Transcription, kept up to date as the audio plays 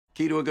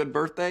Key to a good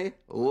birthday?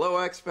 Low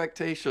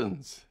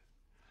expectations.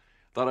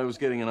 Thought I was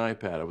getting an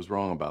iPad. I was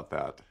wrong about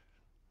that.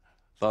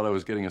 Thought I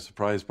was getting a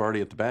surprise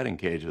party at the batting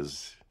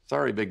cages.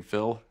 Sorry, Big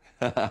Phil.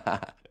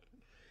 Guess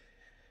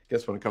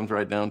when it comes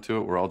right down to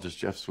it, we're all just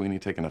Jeff Sweeney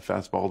taking a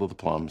fastball to the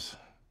plums.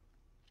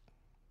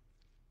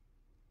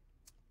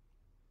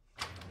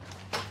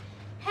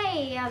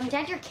 Hey,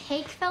 Dad, your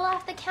cake fell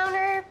off the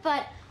counter,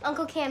 but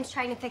Uncle Cam's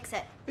trying to fix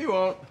it. He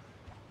won't.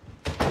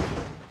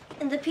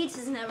 And the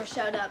pizzas never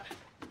showed up.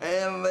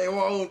 And they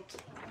won't.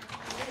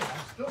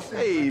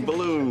 Hey,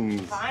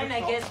 balloons. Fine,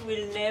 I guess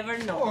we'll never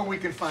know. Or we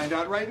can find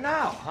out right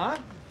now, huh?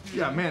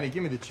 Yeah, Manny,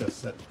 give me the chess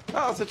set.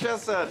 Oh, it's a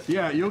chess set.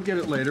 Yeah, you'll get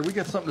it later. We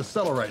got something to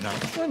settle right now.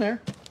 Go in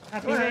there.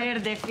 Happy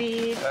birthday,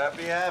 Phil.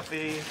 Happy,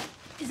 happy.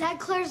 Is that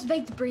Claire's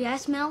baked brie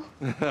smell?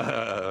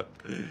 No.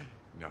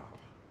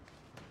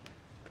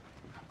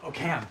 Oh,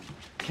 Cam,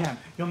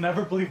 you'll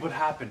never believe what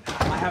happened.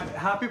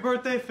 Happy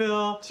birthday,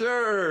 Phil.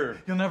 Sure.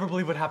 You'll never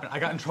believe what happened. I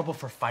got in trouble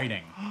for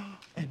fighting.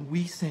 And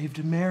we saved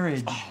a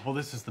marriage. Oh, well,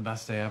 this is the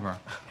best day ever.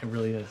 It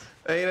really is.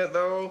 Ain't it,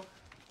 though?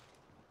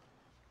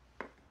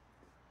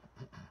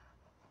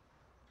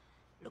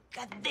 Look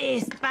at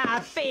this,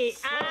 papi.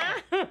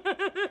 Huh?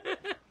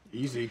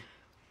 Easy.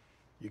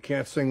 You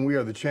can't sing We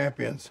Are the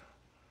Champions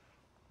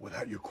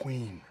without your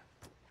queen.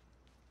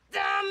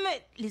 Damn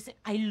it! Listen,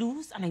 I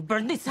lose and I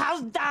burn this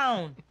house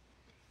down.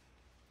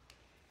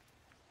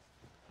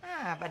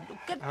 But look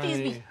at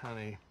this.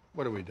 Honey,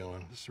 what are we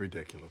doing? This is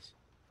ridiculous.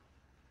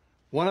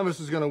 One of us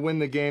is going to win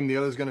the game, the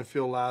other's going to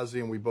feel lousy,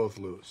 and we both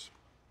lose.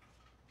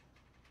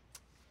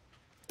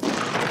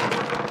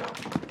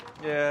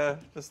 Yeah,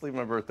 just leave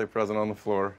my birthday present on the floor.